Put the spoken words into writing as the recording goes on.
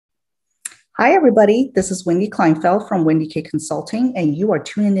Hi, everybody. This is Wendy Kleinfeld from Wendy K Consulting, and you are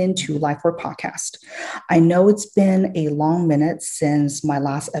tuning in to Life Work Podcast. I know it's been a long minute since my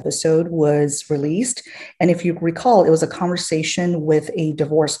last episode was released. And if you recall, it was a conversation with a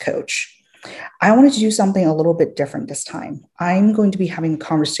divorce coach. I wanted to do something a little bit different this time. I'm going to be having a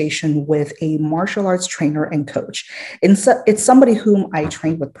conversation with a martial arts trainer and coach. And so it's somebody whom I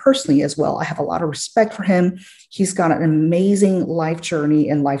trained with personally as well. I have a lot of respect for him. He's got an amazing life journey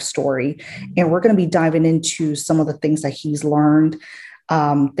and life story. And we're going to be diving into some of the things that he's learned,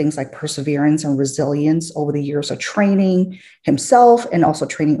 things like perseverance and resilience over the years of training himself and also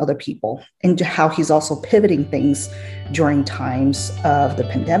training other people, and how he's also pivoting things during times of the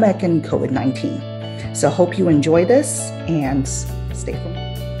pandemic and COVID-19. So hope you enjoy this and stay for more.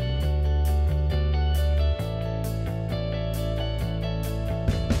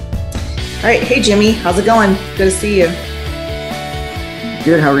 All right. Hey, Jimmy, how's it going? Good to see you.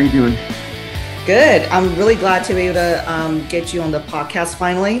 Good. How are you doing? Good. I'm really glad to be able to get you on the podcast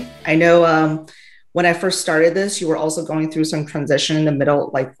finally. I know when I first started this, you were also going through some transition in the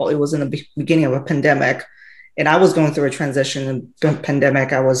middle, it was in the beginning of a pandemic. And I was going through a transition in the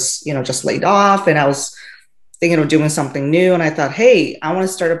pandemic. I was, just laid off, and I was thinking of doing something new. And I thought, hey, I want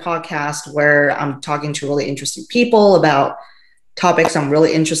to start a podcast where I'm talking to really interesting people about topics I'm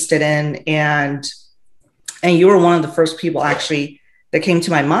really interested in. And you were one of the first people actually that came to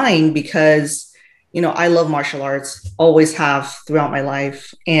my mind because I love martial arts, always have throughout my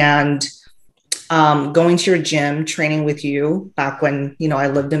life. And going to your gym, training with you back when, I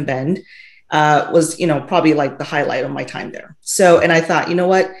lived in Bend, was, probably like the highlight of my time there. So, and I thought,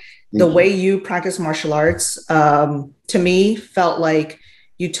 the way you practice martial arts, to me, felt like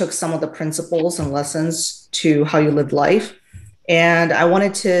you took some of the principles and lessons to how you lived life. And I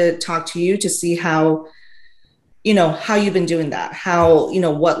wanted to talk to you to see how you've been doing that, how,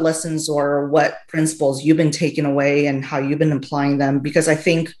 what lessons or what principles you've been taking away and how you've been applying them. Because I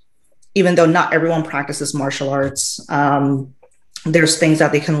think even though not everyone practices martial arts, there's things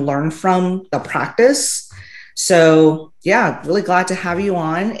that they can learn from the practice. So yeah, really glad to have you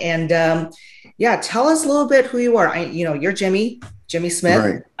on. And tell us a little bit who you are. You're Jimmy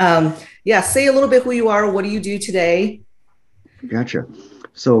Smith. Right. Say a little bit who you are. What do you do today? Gotcha.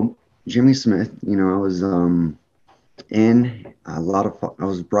 So Jimmy Smith, I was I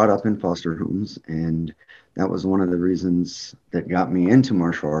was brought up in foster homes, and that was one of the reasons that got me into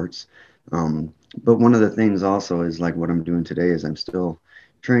martial arts. But one of the things also is like what I'm doing today is I'm still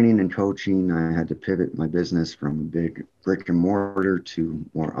training and coaching. I had to pivot my business from a big brick and mortar to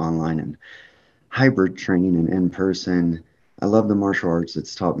more online and hybrid training and in person. I love the martial arts.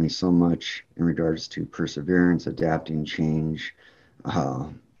 It's taught me so much in regards to perseverance, adapting, change,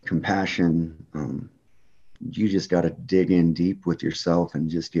 compassion. You just got to dig in deep with yourself and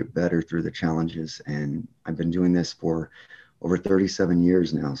just get better through the challenges. And I've been doing this for over 37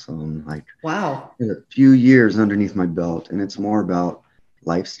 years now. So I'm like, wow, a few years underneath my belt. And it's more about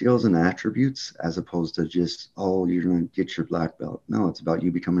life skills and attributes as opposed to just, you're going to get your black belt. No, it's about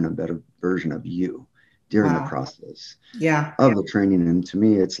you becoming a better version of you during the process of the training. And to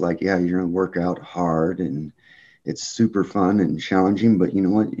me, it's like, you're going to work out hard and it's super fun and challenging, but you know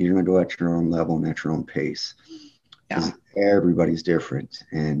what? You're going to go at your own level and at your own pace. Yeah. Everybody's different.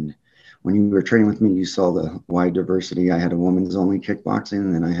 And when you were training with me, you saw the wide diversity. I had a women's only kickboxing,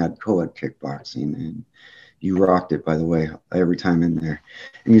 and then I had co-ed kickboxing, and you rocked it, by the way, every time in there.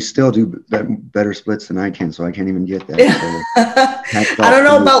 And you still do better splits than I can, so I can't even get that. So I don't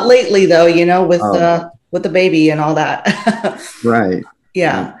know about lately, though, with the baby and all that. Right.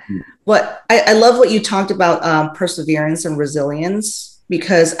 Yeah. But I love what you talked about, perseverance and resilience,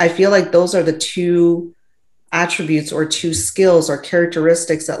 because I feel like those are the two attributes or two skills or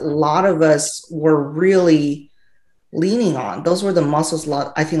characteristics that a lot of us were really leaning on. Those were the muscles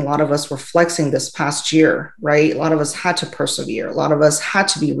I think a lot of us were flexing this past year, right? A lot of us had to persevere. A lot of us had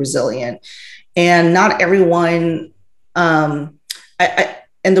to be resilient. And not everyone, and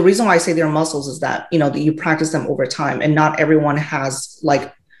the reason why I say they're muscles is that, that you practice them over time, and not everyone has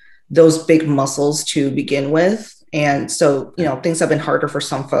like those big muscles to begin with. And so, things have been harder for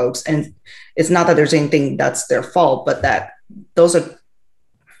some folks, and it's not that there's anything that's their fault, but that those are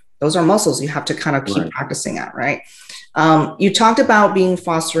muscles you have to kind of keep practicing at. Right. You talked about being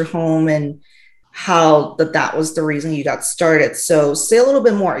foster home and how that was the reason you got started. So say a little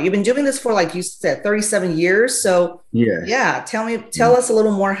bit more. You've been doing this for, like you said, 37 years. So tell us a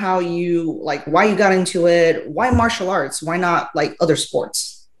little more how why you got into it, why martial arts, why not like other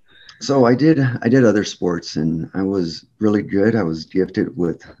sports? So I did other sports, and I was really good. I was gifted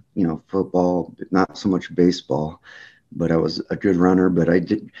with, football, but not so much baseball. but I was a good runner. But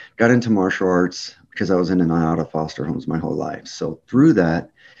got into martial arts because I was in and out of foster homes my whole life. So through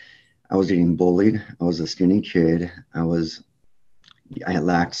that, I was getting bullied. I was a skinny kid. I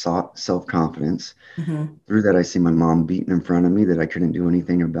lacked self-confidence. Mm-hmm. Through that, I see my mom beating in front of me that I couldn't do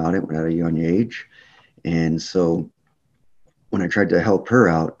anything about it at a young age. And so when I tried to help her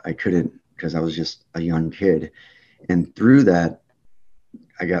out, I couldn't because I was just a young kid. And through that,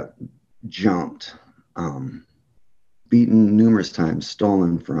 I got jumped, um, beaten numerous times,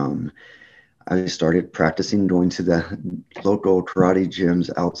 stolen from. I started practicing going to the local karate gyms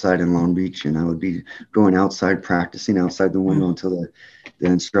outside in Long Beach, and I would be going outside practicing outside the window until the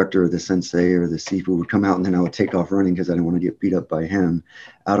instructor or the sensei or the sifu would come out, and then I would take off running because I didn't want to get beat up by him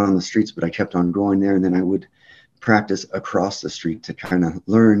out on the streets. But I kept on going there, and then I would practice across the street to kind of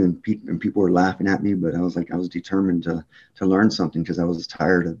learn, and people were laughing at me, but I was determined to learn something because I was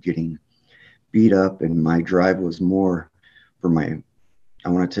tired of getting beat up, and my drive was more for my I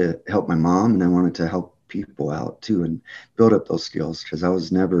wanted to help my mom, and I wanted to help people out too and build up those skills because I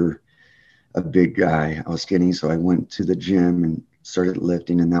was never a big guy. I was skinny, so I went to the gym and started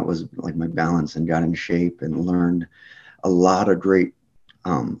lifting, and that was like my balance, and got in shape and learned a lot of great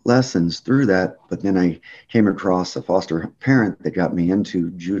lessons through that. But then I came across a foster parent that got me into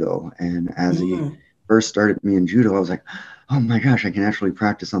judo, and as he Mm-hmm. first started me in judo, I was like, oh my gosh, I can actually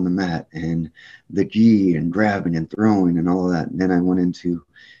practice on the mat and the gi and grabbing and throwing and all of that. And then I went into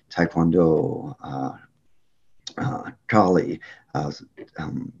taekwondo, kali, uh,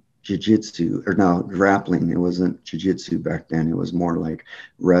 um, jiu-jitsu, or no, grappling. It wasn't jiu-jitsu back then. It was more like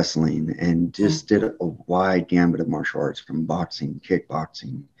wrestling, and just did a wide gambit of martial arts from boxing,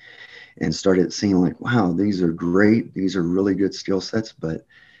 kickboxing, and started seeing like, wow, these are great. These are really good skill sets, but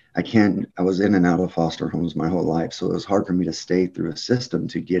I was in and out of foster homes my whole life. So it was hard for me to stay through a system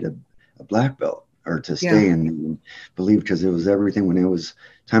to get a black belt or to stay Yeah. in and believe, because it was everything when it was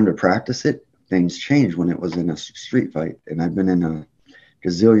time to practice it. Things changed when it was in a street fight. And I've been in a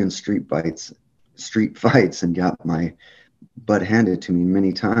gazillion street fights and got my butt handed to me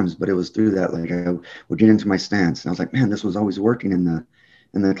many times. But it was through that, like I would get into my stance and I was like, man, this was always working in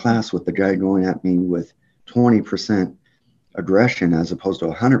the class with the guy going at me with 20% aggression as opposed to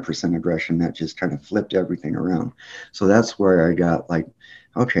 100% aggression that just kind of flipped everything around. So that's where I got like,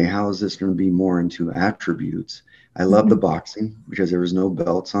 okay, how is this going to be more into attributes? I love the Mm-hmm. boxing because there was no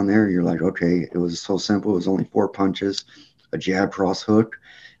belts on there. You're like, okay, it was so simple. It was only 4 punches, a jab, cross hook.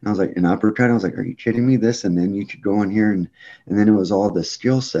 And I was like, an uppercut. I was like, are you kidding me? This, and then you could go in here and then it was all the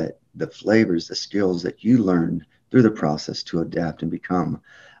skill set, the flavors, the skills that you learned through the process to adapt and become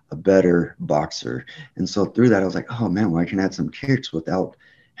a better boxer. And so through that, I was like, oh man, well, I can add some kicks without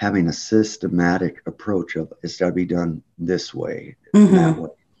having a systematic approach of it's got to be done this way and that Mm-hmm. way.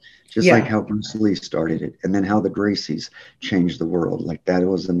 Just like Yeah. how Bruce Lee started it, and then how the Gracies changed the world. Like that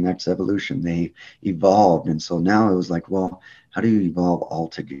was the next evolution. They evolved. And so now it was like, well, how do you evolve all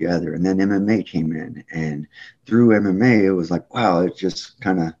together? And then MMA came in. And through MMA, it was like, wow, it just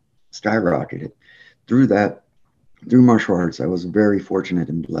kind of skyrocketed. Through that, through martial arts, I was very fortunate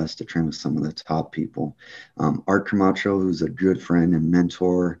and blessed to train with some of the top people. Art Camacho, who's a good friend and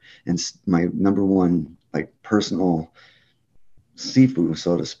mentor, and my number one like personal Sifu,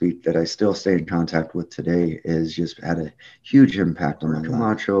 so to speak, that I still stay in contact with today, is just had a huge impact on my life.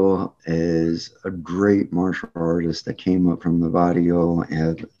 Camacho is a great martial artist that came up from the barrio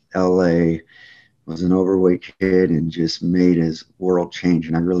of LA, was an overweight kid, and just made his world change.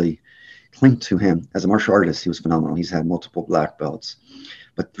 And I really cling to him. As a martial artist, he was phenomenal. He's had multiple black belts.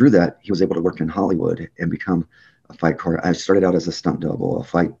 But through that, he was able to work in Hollywood and become a fight choreographer. I started out as a stunt double,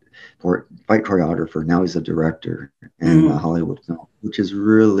 fight choreographer. Now he's a director in Mm-hmm. Hollywood film, which is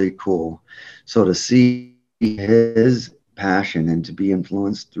really cool. So to see his passion and to be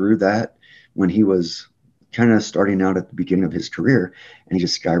influenced through that when he was kind of starting out at the beginning of his career, and he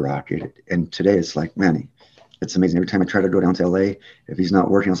just skyrocketed. And today it's like, man, it's amazing. Every time I try to go down to LA, if he's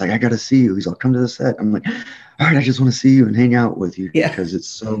not working, I was like, I got to see you. He's like, come to the set. I'm like, all right, I just want to see you and hang out with you Yeah. because it's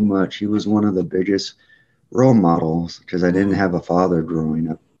so much. He was one of the biggest role models because I didn't Mm-hmm. have a father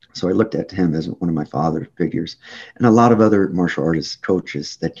growing up. So I looked at him as one of my father figures, and a lot of other martial artist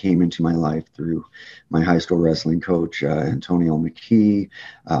coaches that came into my life through my high school wrestling coach, Antonio McKee,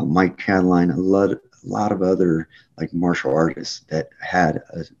 Mike Cataline, a lot of other like martial artists that had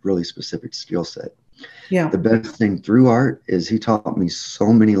a really specific skill set. Yeah. The best thing through art is he taught me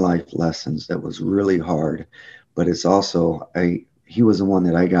so many life lessons that was really hard, but it's also he was the one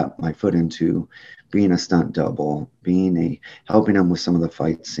that I got my foot into being a stunt double, helping him with some of the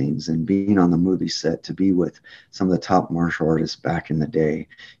fight scenes and being on the movie set to be with some of the top martial artists back in the day,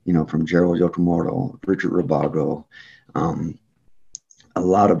 from Gerald Yokomoto, Richard Rabago, um, a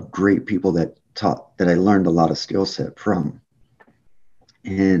lot of great people that I learned a lot of skill set from.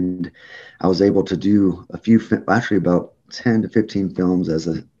 And I was able to do actually about 10 to 15 films as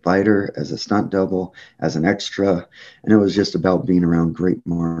a fighter, as a stunt double, as an extra. And it was just about being around great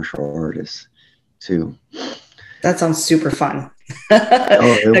martial artists too. That sounds super fun.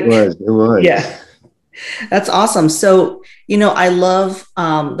 Oh, it was. It was. Yeah, that's awesome. So, I love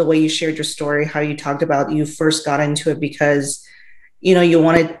the way you shared your story, how you talked about you first got into it because, you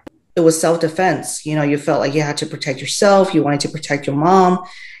wanted, it was self defense. You felt like you had to protect yourself, you wanted to protect your mom.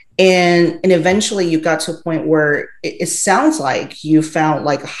 And eventually you got to a point where it sounds like you found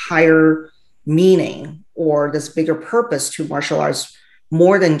like a higher meaning or this bigger purpose to martial arts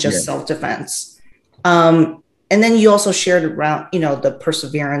more than just Yeah. self-defense. And then you also shared around, the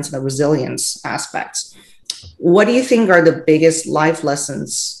perseverance and the resilience aspects. What do you think are the biggest life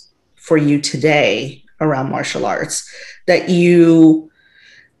lessons for you today around martial arts that you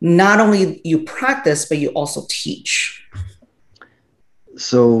not only you practice, but you also teach?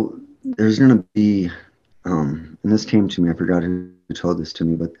 So there's going to be, and this came to me, I forgot who told this to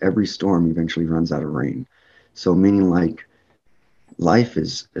me, but every storm eventually runs out of rain. So meaning like life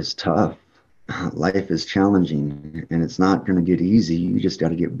is tough. Life is challenging and it's not going to get easy. You just got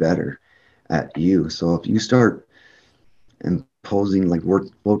to get better at you. So if you start imposing, like work,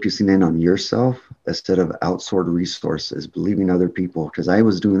 focusing in on yourself instead of outsourced resources, believing other people, because I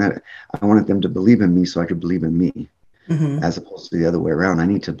was doing that. I wanted them to believe in me so I could believe in me, Mm-hmm. as opposed to the other way around. I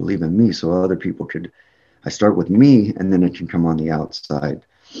need to believe in me so other people could, I start with me and then it can come on the outside.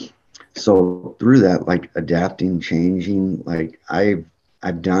 So through that, like adapting, changing, like I've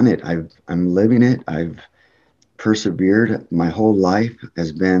done it. I'm living it. I've persevered. My whole life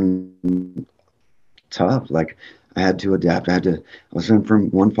has been tough. Like I had to adapt. I was in from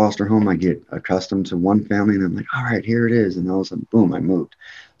one foster home. I get accustomed to one family and I'm like, all right, here it is. And all of a sudden, boom, I moved.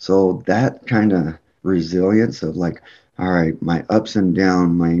 So that kind of resilience of like, all right, my ups and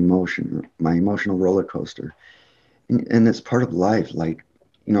down, my emotional roller coaster. And it's part of life. Like,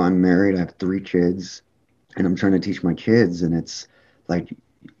 I'm married, I have 3 kids, and I'm trying to teach my kids. And it's like,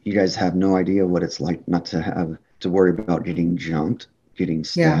 you guys have no idea what it's like not to have to worry about getting jumped, getting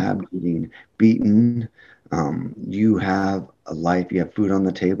Yeah. stabbed, getting beaten. You have a life, you have food on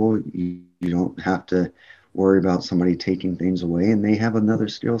the table. You don't have to worry about somebody taking things away, and they have another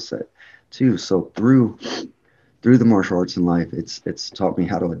skill set too. So through the martial arts in life, it's taught me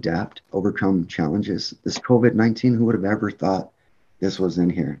how to adapt, overcome challenges. This COVID-19, who would have ever thought this was in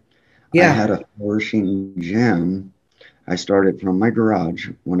here? I Yeah. had a flourishing gym. I started from my garage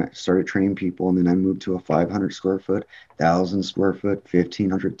when I started training people, and then I moved to a 500 square foot, 1,000 square foot,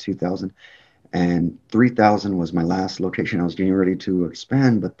 1,500, 2,000, and 3,000 was my last location. I was getting ready to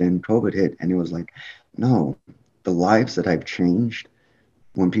expand, but then COVID hit, and it was like, no, the lives that I've changed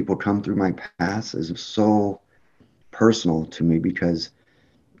when people come through my paths is so personal to me because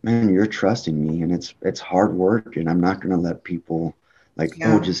man, you're trusting me and it's hard work and I'm not going to let people like,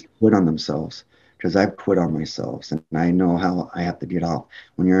 oh, Yeah. just quit on themselves because I've quit on myself and I know how I have to get off.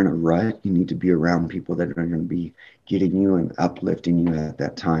 When you're in a rut, you need to be around people that are going to be getting you and uplifting you at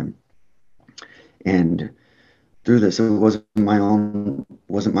that time. And through this, it wasn't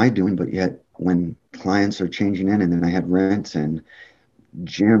my doing, but yet when clients are changing in and then I had rent and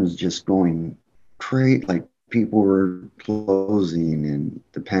gyms just going crazy, like people were closing and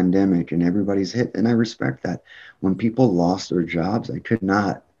the pandemic and everybody's hit. And I respect that. When people lost their jobs, I could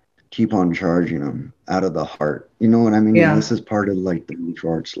not keep on charging them out of the heart. You know what I mean? And Yeah. this is part of like the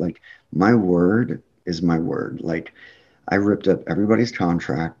recharge. Like my word is my word. Like I ripped up everybody's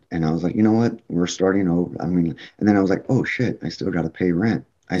contract and I was like, you know what? We're starting over. I mean, and then I was like, oh shit, I still got to pay rent.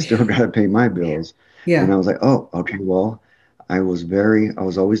 I still got to pay my bills. And Yeah. I was like, oh, okay, well, I was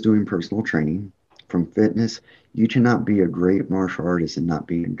always doing personal training from fitness. You cannot be a great martial artist and not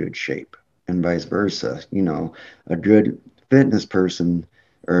be in good shape, and vice versa. A good fitness person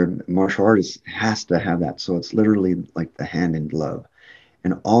or martial artist has to have that. So it's literally like the hand in glove.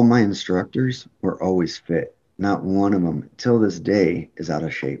 And all my instructors were always fit. Not one of them till this day is out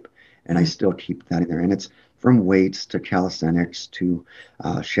of shape. And I Mhm. still keep that in there. And it's from weights to calisthenics to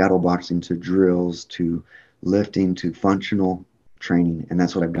shadow boxing to drills to lifting to functional training. And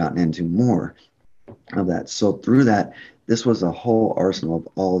that's what I've gotten into more of that. So through that, this was a whole arsenal of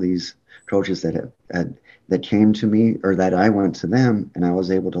all these. coaches that came to me, or that I went to them and I was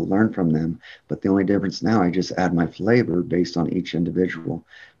able to learn from them. But the only difference now, I just add my flavor based on each individual,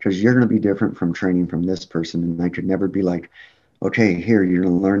 because you're going to be different from training from this person. And I could never be like, okay, here, you're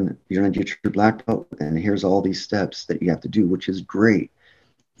going to learn, you're going to get your black belt, and here's all these steps that you have to do, which is great.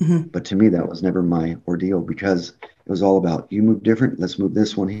 Mm-hmm. But to me, that was never my ordeal, because it was all about, you move different, let's move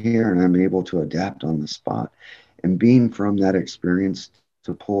this one here. And I'm able to adapt on the spot. And being from that experience,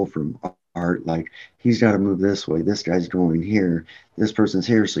 to pull from art, like, he's got to move this way, this guy's going here, this person's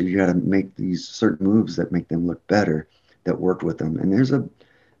here. So you got to make these certain moves that make them look better, that work with them. And there's a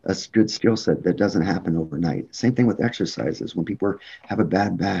good skill set that doesn't happen overnight. Same thing with exercises. When people have a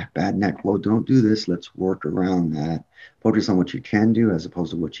bad back, bad neck, well, don't do this. Let's work around that. Focus on what you can do as opposed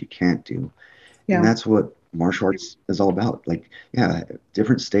to what you can't do. And Yeah. that's what martial arts is all about. Like, yeah,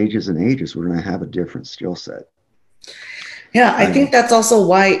 different stages and ages, we're going to have a different skill set. Yeah, I think I that's also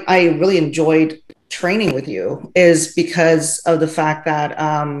why I really enjoyed training with you, is because of the fact that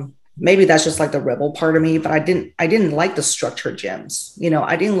maybe that's just like the rebel part of me, but I didn't like the structured gyms.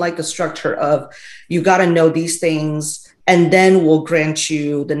 I didn't like the structure of, you got to know these things and then we'll grant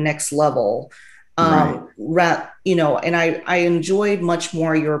you the next level. Right, And I enjoyed much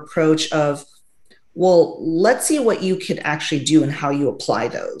more your approach of, well, let's see what you could actually do and how you apply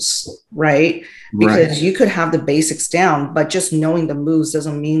those, right? right, Because you could have the basics down, but just knowing the moves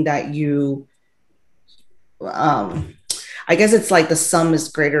doesn't mean that um, I guess it's like the sum is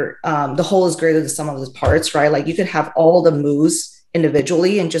greater, the whole is greater than the sum of its parts, right? Like you could have all the moves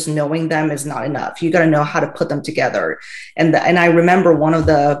individually and just knowing them is not enough. You got to know how to put them together. And I remember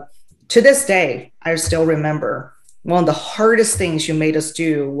to this day, I still remember one of the hardest things you made us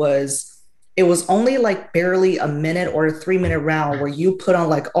do was, it was only like barely a minute or a 3 minute round where you put on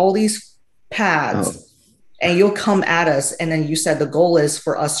like all these oh, pads and you'll come at us. And then you said the goal is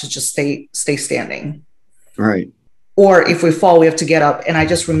for us to just stay standing. right. Or if we fall, we have to get up. And I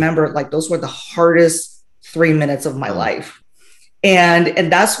just remember like those were the hardest 3 minutes of my Oh, life.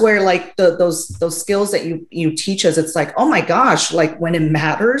 And that's where like those skills that you teach us, it's like, oh my gosh, like when it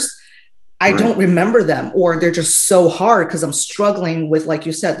matters, I don't right. remember them, or they're just so hard because I'm struggling with, like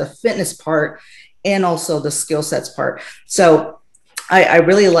you said, the fitness part and also the skill sets part. So I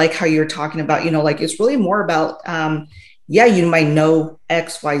really like how you're talking about, like it's really more about, yeah, you might know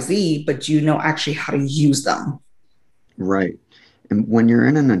X, Y, Z, but you know actually how to use them. Right. And when you're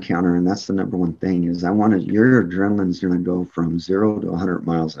in an encounter, and that's the number one thing, is your adrenaline's going to go from 0 to 100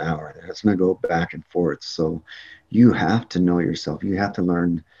 miles an hour. It's going to go back and forth. So you have to know yourself. You have to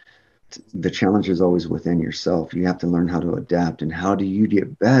learn. The challenge is always within yourself. You have to learn how to adapt. And how do you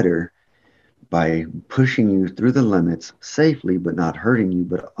get better? By pushing you through the limits safely, but not hurting you,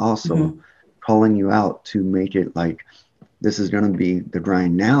 but also Mm-hmm. calling you out to make it like, this is going to be the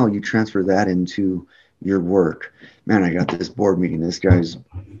grind. Now you transfer that into your work. Man, I got this board meeting. This guy's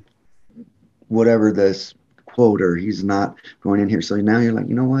whatever this quote, or he's not going in here. So now you're like,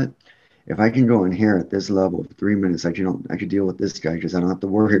 you know what? If I can go in here at this level for 3 minutes, I could deal with this guy, because I don't have to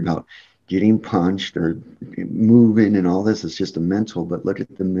worry about getting punched or moving and all this. It's just a mental. But look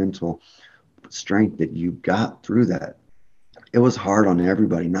at the mental strength that you got through that. It was hard on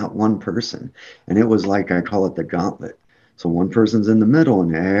everybody, not one person. And it was like, I call it the gauntlet. So one person's in the middle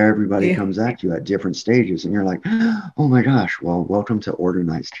and everybody Yeah. comes at you at different stages. And you're like, oh my gosh, well, welcome to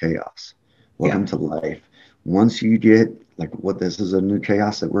organized chaos. Welcome Yeah. to life. Once you get like, what, this is a new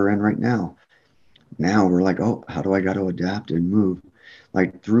chaos that we're in right now. Now we're like, oh, how do I got to adapt and move?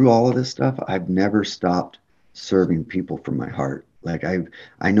 Like through all of this stuff, I've never stopped serving people from my heart. Like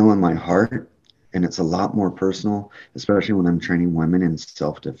I know in my heart, and it's a lot more personal, especially when I'm training women in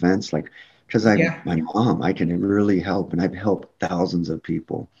self-defense. Like, because Yeah. my mom, I can really help, and I've helped thousands of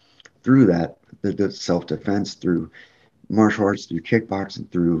people through that, the self-defense, through martial arts, through kickboxing,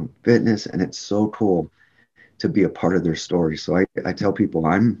 through fitness, and it's so cool to be a part of their story. So I tell people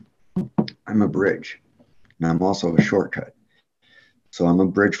I'm a bridge, and I'm also a shortcut. So I'm a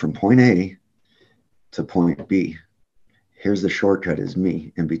bridge from point A to point B. Here's the shortcut, is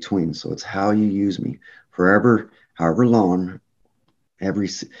me in between. So it's how you use me forever, however long, every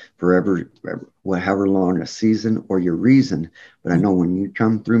forever, however long a season or your reason. But I know when you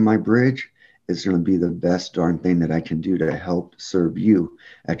come through my bridge, it's going to be the best darn thing that I can do to help serve you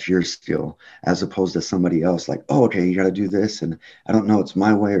at your skill, as opposed to somebody else like, oh, okay, you got to do this. And I don't know, it's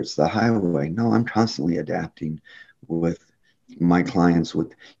my way or it's the highway. No, I'm constantly adapting with my clients.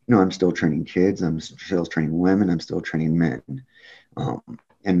 With, I'm still training kids, I'm still training women, I'm still training men.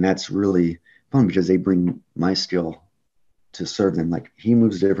 And that's really fun because they bring my skill to serve them. Like he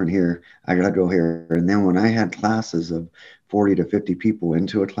moves different here, I gotta go here. And then when I had classes of 40 to 50 people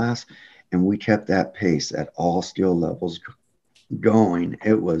into a class, and we kept that pace at all skill levels going,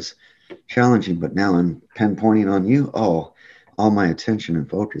 it was challenging. But now I'm pinpointing on you. Oh, all my attention and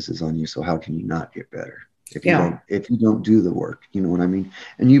focus is on you. So how can you not get better Yeah. if you don't do the work? You know what I mean?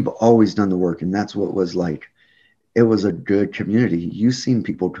 And you've always done the work, and that's what was like. It was a good community. You've seen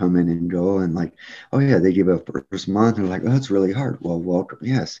people come in and go, and like, oh yeah, they give a first month and like, oh, it's really hard. Well, welcome.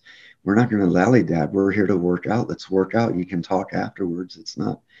 Yes, we're not going to lallydab. We're here to work out. Let's work out. You can talk afterwards. It's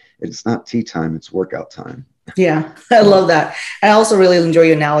not tea time. It's workout time. Yeah, I So love that. I also really enjoy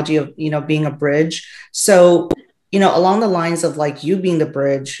your analogy of, being a bridge. So, along the lines of like you being the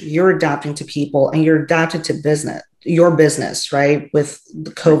bridge, you're adapting to people and you're adapted to your business, right? With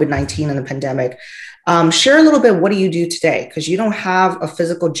the right. COVID-19 and the pandemic. Share a little bit, what do you do today? Because you don't have a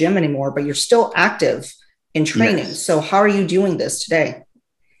physical gym anymore, but you're still active in training. Yes. So how are you doing this today?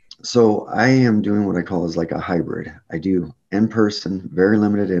 So I am doing what I call is like a hybrid. I do in person, very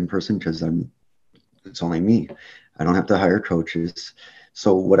limited in person because it's only me. I don't have to hire coaches.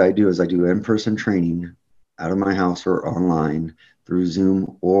 So what I do is I do in-person training out of my house or online through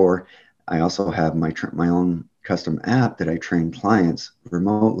Zoom, or I also have my own custom app that I train clients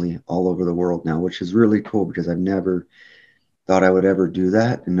remotely all over the world now, which is really cool because I've never thought I would ever do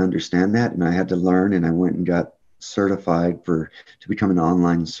that and understand that. And I had to learn, and I went and got certified to become an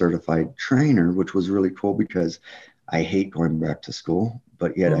online certified trainer, which was really cool because I hate going back to school,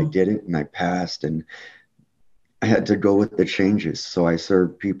 but yet I Mm, did it and I passed, and I had to go with the changes. So I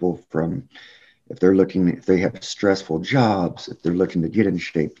serve people from if they have stressful jobs, if they're looking to get in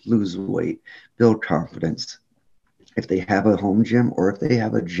shape, lose weight, build confidence, if they have a home gym or if they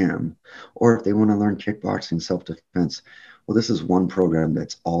have a gym, or if they want to learn kickboxing, self-defense. Well, this is one program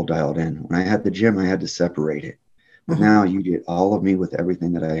that's all dialed in. When I had the gym, I had to separate it. But mhm. now you get all of me with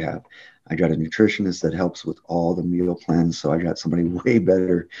everything that I have. I got a nutritionist that helps with all the meal plans. So I got somebody way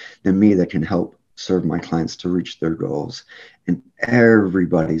better than me that can help serve my clients to reach their goals. And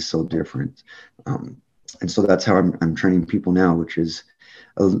everybody's so different. Um, and so that's how I'm training people now, which is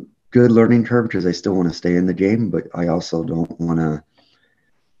a good learning curve because I still want to stay in the game, but I also don't want to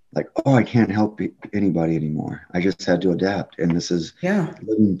like, oh, I can't help anybody anymore. I just had to adapt. And this is Yeah.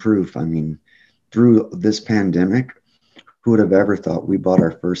 living proof. I mean, through this pandemic, who would have ever thought we bought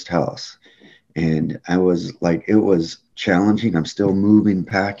our first house? And I was like, it was challenging. I'm still moving,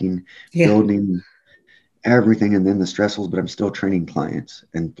 packing, Yeah. building everything, and then the stressors, but I'm still training clients.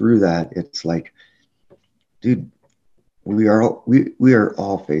 And through that, it's like, dude, we are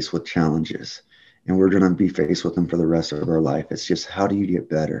all faced with challenges, and we're going to be faced with them for the rest of our life. It's just, how do you get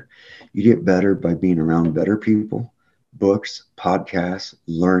better? You get better by being around better people, books, podcasts,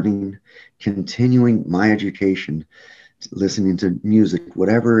 learning, continuing my education, listening to music,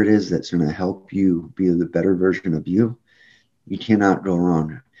 whatever it is that's going to help you be the better version of you. You cannot go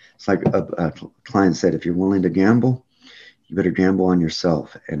wrong. It's like a client said, if you're willing to gamble, you better gamble on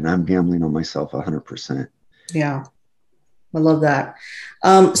yourself, and I'm gambling on myself 100%. Yeah. I love that.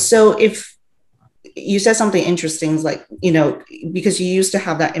 So if you said something interesting, like, because you used to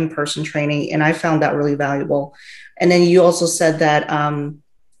have that in-person training, and I found that really valuable. And then you also said that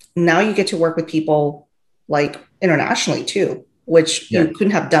now you get to work with people like internationally too, which Yeah. you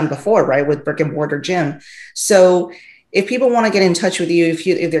couldn't have done before, right? With brick and mortar gym. So if people want to get in touch with you, if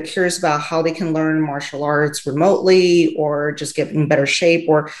they're curious about how they can learn martial arts remotely or just get in better shape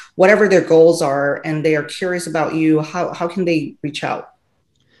or whatever their goals are, and they are curious about you, how can they reach out?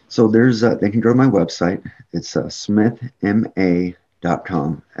 So they can go to my website. It's smithma.com,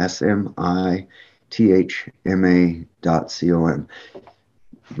 smithma.com.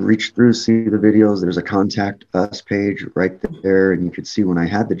 Reach through, see the videos. There's a contact us page right there, and you could see when I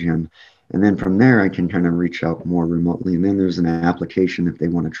had the gym. And then from there, I can kind of reach out more remotely. And then there's an application if they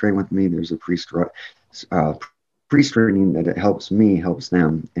want to train with me. There's a uh, pre-screening that it helps me, helps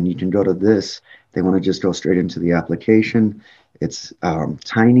them. And you can go to this. If they want to just go straight into the application. It's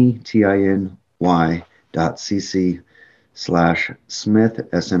tiny.cc/Smith,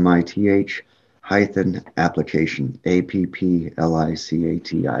 SMITH hyphen application,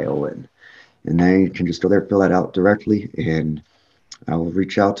 APPLICATION. And they can just go there, fill that out directly, and I will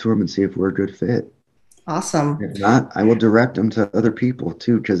reach out to them and see if we're a good fit. Awesome. If not, I will direct them to other people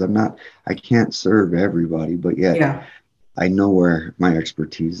too, because I can't serve everybody, but yet Yeah. I know where my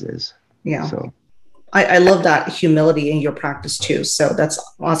expertise is. Yeah. So, I love that humility in your practice too. So that's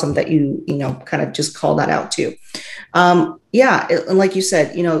awesome that you kind of just call that out too. Yeah. And like you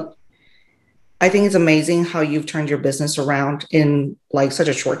said, I think it's amazing how you've turned your business around in like such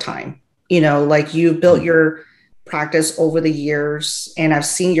a short time. Like you built your practice over the years, and I've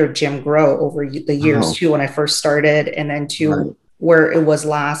seen your gym grow over the years too, when I first started and then to where it was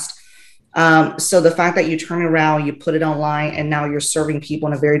last. So the fact that you turn around, you put it online, and now you're serving people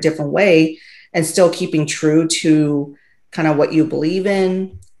in a very different way and still keeping true to kind of what you believe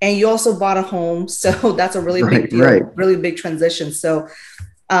in. And you also bought a home. So that's a really big deal, really big transition. So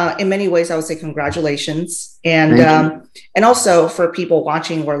in many ways, I would say congratulations. And also for people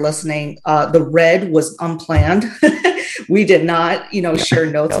watching or listening, the red was unplanned. We did not, share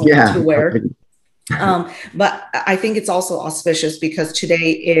notes on what to wear. But I think it's also auspicious because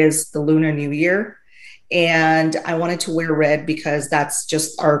today is the Lunar New Year. And I wanted to wear red because that's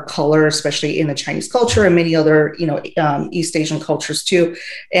just our color, especially in the Chinese culture and many other, East Asian cultures too.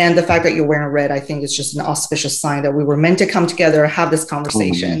 And the fact that you're wearing red, I think is just an auspicious sign that we were meant to come together, have this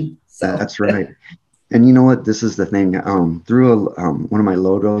conversation. So that's right. And you know what? This is the thing. Through one of my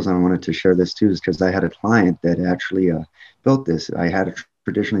logos, I wanted to share this too, is because I had a client that actually built this. I had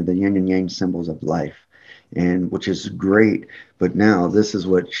traditionally the yin and yang symbols of life, and which is great. But now this is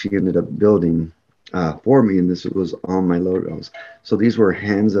what she ended up building for me, and this was on my logos. So these were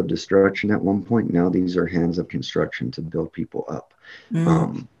hands of destruction at one point. Now these are hands of construction to build people up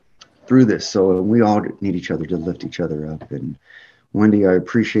through this. So we all need each other to lift each other up. And Wendy, I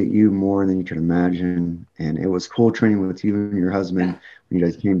appreciate you more than you can imagine. And it was cool training with you and your husband when you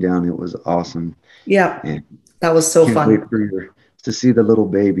guys came down. It was awesome. Yeah, and that was so fun. Wait for to see the little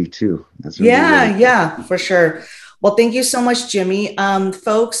baby too. That's really for sure. Well, thank you so much, Jimmy.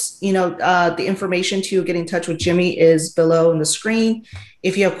 Folks, the information to get in touch with Jimmy is below on the screen.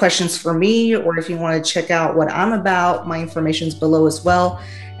 If you have questions for me, or if you want to check out what I'm about, my information is below as well.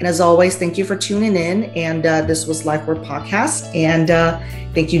 And as always, thank you for tuning in. And this was Life Work Podcast. And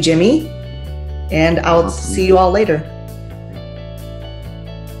thank you, Jimmy. And I'll see you all later.